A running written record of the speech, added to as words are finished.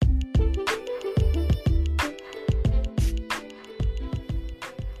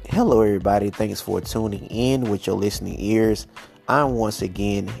Hello, everybody. Thanks for tuning in with your listening ears. I'm once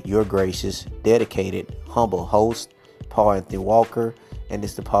again your gracious, dedicated, humble host, Paul Anthony Walker, and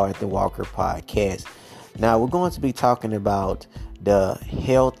it's the Paul Anthony Walker podcast. Now, we're going to be talking about the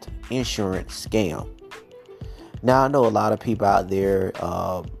health insurance scam. Now, I know a lot of people out there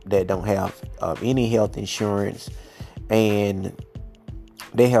that don't have any health insurance, and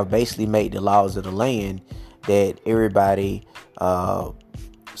they have basically made the laws of the land that everybody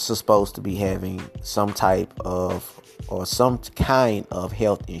supposed to be having some type of or some kind of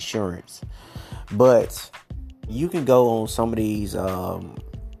health insurance. But you can go on some of these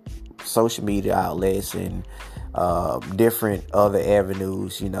social media outlets and different other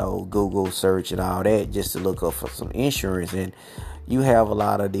avenues, Google search and all that, just to look up for some insurance. And you have a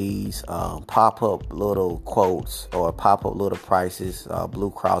lot of these pop-up little quotes or pop-up little prices,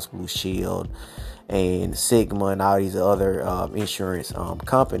 Blue Cross Blue Shield and Sigma and all these other insurance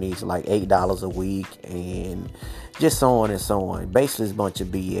companies, like $8 a week and just so on and so on. Basically, it's a bunch of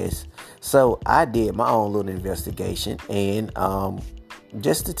BS. So I did my own little investigation and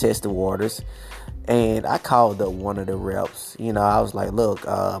just to test the waters. And I called up one of the reps. I was like, look,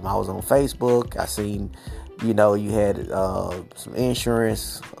 I was on Facebook. I seen, you had some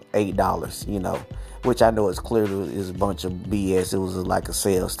insurance, $8, which I know is clearly is a bunch of BS. It was like a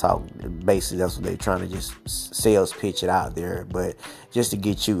sales talk. Basically, that's what they're trying to just sales pitch it out there. But just to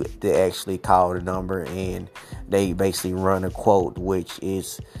get you to actually call the number, and they basically run a quote, which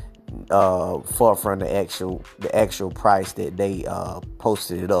is far from the actual price that they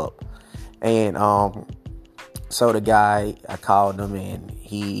posted it up. And so the guy, I called him, and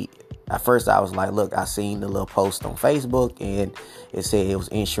at first I was like, look, I seen the little post on Facebook, and it said it was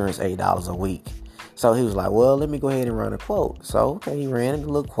insurance $8 a week. So he was like, well, let me go ahead and run a quote. So, okay, he ran a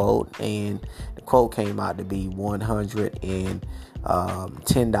little quote, and the quote came out to be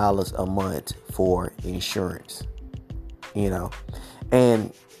 $110 a month for insurance,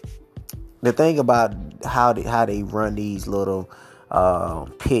 And the thing about how they run these little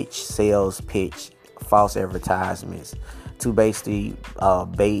sales pitch, false advertisements to basically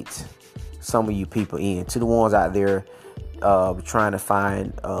bait some of you people in, to the ones out there trying to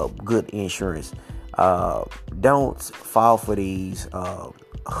find good insurance. Don't fall for these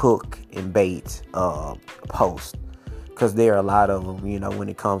hook and bait posts, because there are a lot of them. When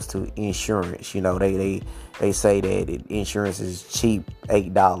it comes to insurance, they say that insurance is cheap,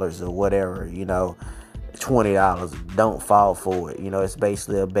 $8 or whatever, $20. Don't fall for it. It's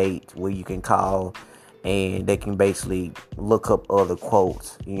basically a bait where you can call and they can basically look up other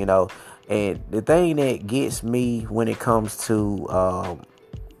quotes, And the thing that gets me when it comes to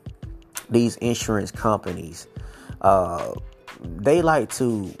these insurance companies, they like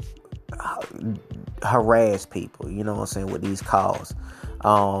to harass people, with these calls.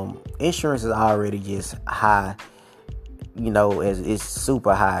 Insurance is already just high, it's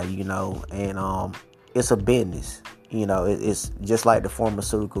super high, and it's a business. It's just like the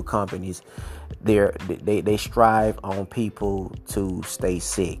pharmaceutical companies. They strive on people to stay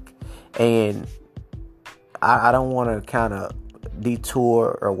sick. And I don't want to kind of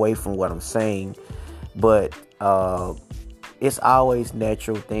detour away from what I'm saying, but it's always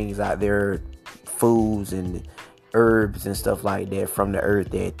natural things out there, foods and herbs and stuff like that from the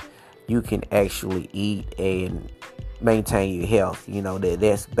earth that you can actually eat and maintain your health.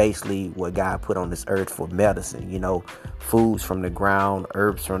 That's basically what God put on this earth for medicine. Foods from the ground,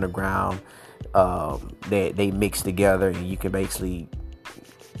 herbs from the ground, that they mix together, and you can basically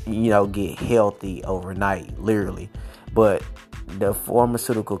get healthy overnight, literally. But the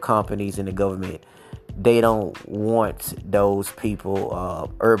pharmaceutical companies and the government, they don't want those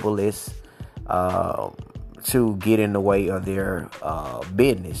people, herbalists, to get in the way of their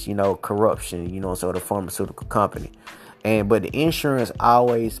business, corruption, so the pharmaceutical company. But the insurance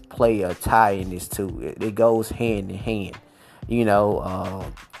always play a tie in this too. It goes hand in hand.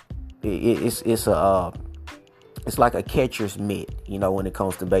 It's like a catcher's mitt, when it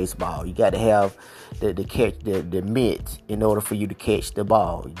comes to baseball. You got to have the mitt in order for you to catch the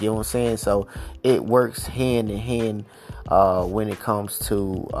ball. You get what I'm saying? So it works hand in hand when it comes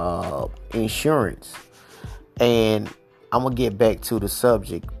to insurance. And I'm going to get back to the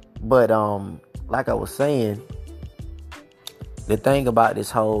subject. But like I was saying, the thing about this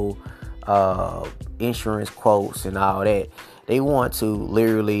whole insurance quotes and all that, they want to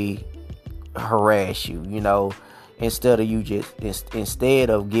literally harass you, instead of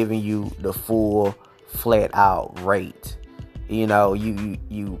giving you the full flat out rate.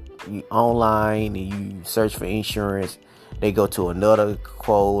 You online and you search for insurance, They go to another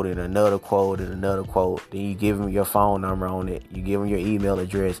quote and another quote and another quote. Then you give them your phone number on it. You give them your email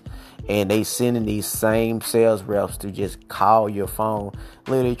address. And they sending these same sales reps to just call your phone,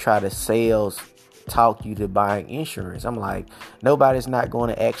 literally try to sales talk you to buying insurance. I'm like, nobody's not going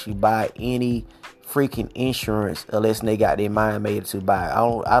to actually buy any freaking insurance unless they got their mind made to buy.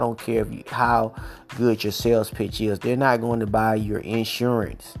 I don't care how good your sales pitch is. They're not going to buy your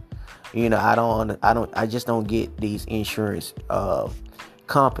insurance. I just don't get these insurance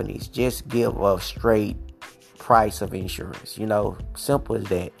companies just give a straight price of insurance. Simple as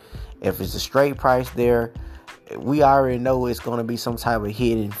that. If it's a straight price there, we already know it's going to be some type of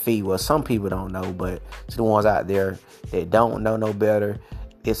hidden fee. Well, some people don't know, but to the ones out there that don't know no better,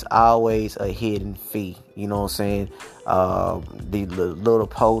 it's always a hidden fee. You know what I'm saying? The little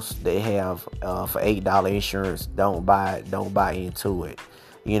posts they have for $8 insurance, don't buy into it.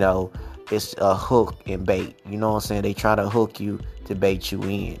 It's a hook and bait. You know what I'm saying? They try to hook you to bait you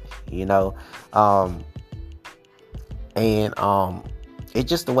in. It's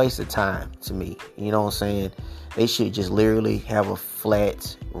just a waste of time to me. You know what I'm saying? They should just literally have a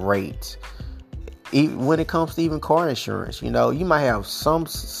flat rate. Even when it comes to even car insurance, you might have some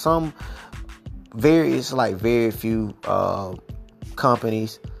very few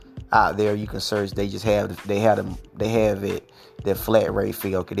companies out there you can search. They just have it the flat rate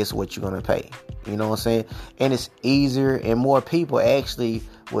fee. Okay, this is what you're gonna pay. You know what I'm saying? And it's easier, and more people actually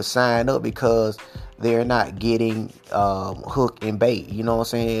will sign up because they're not getting hook and bait. You know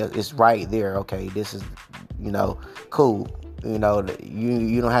what I'm saying? It's right there. Okay, this is cool. You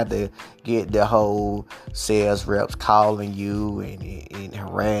don't have to get the whole sales reps calling you and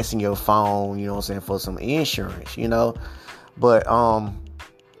harassing your phone, you know what I'm saying, for some insurance, But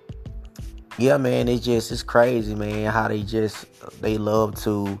yeah, man, it's crazy, man, how they love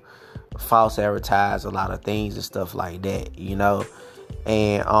to false advertise a lot of things and stuff like that,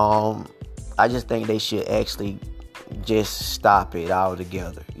 And I just think they should actually just stop it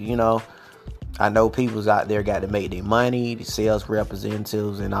altogether, I know people's out there got to make their money, the sales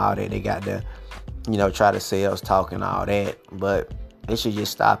representatives and all that. They got to, try to sales talk and all that. But they should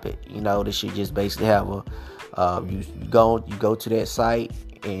just stop it. They should just basically have you go to that site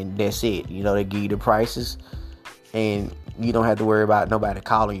and that's it. They give you the prices and you don't have to worry about nobody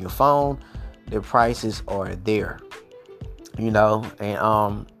calling your phone. The prices are there.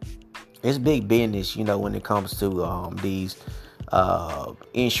 And it's big business, when it comes to these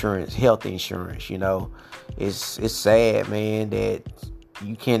insurance, health insurance. It's sad, man, that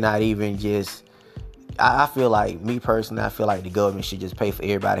you cannot even just. I feel like, me personally, I feel like the government should just pay for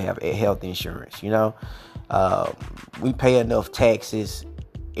everybody to have health insurance. We pay enough taxes.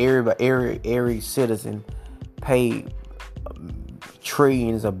 Every citizen pay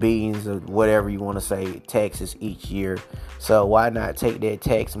trillions or billions or whatever you want to say taxes each year. So why not take that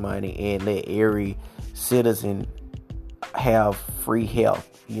tax money and let every citizen have free health,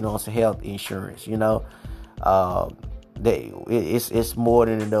 health insurance, it's more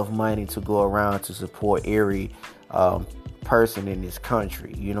than enough money to go around to support every person in this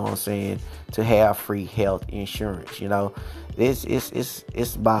country, to have free health insurance.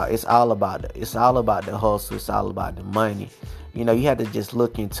 It's all about the hustle. It's all about the money. You have to just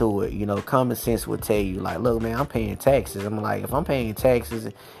look into it. Common sense will tell you, like, look, man, I'm paying taxes. I'm like, if I'm paying taxes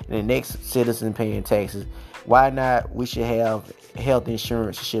and the next citizen paying taxes, why not? We should have health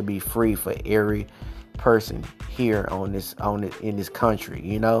insurance. It should be free for every person here in this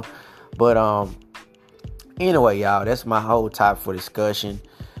country, But anyway, y'all, that's my whole topic for discussion.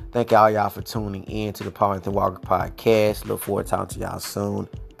 Thank y'all for tuning in to the Paul Anthony Walker podcast. Look forward to talking to y'all soon.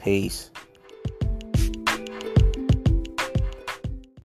 Peace.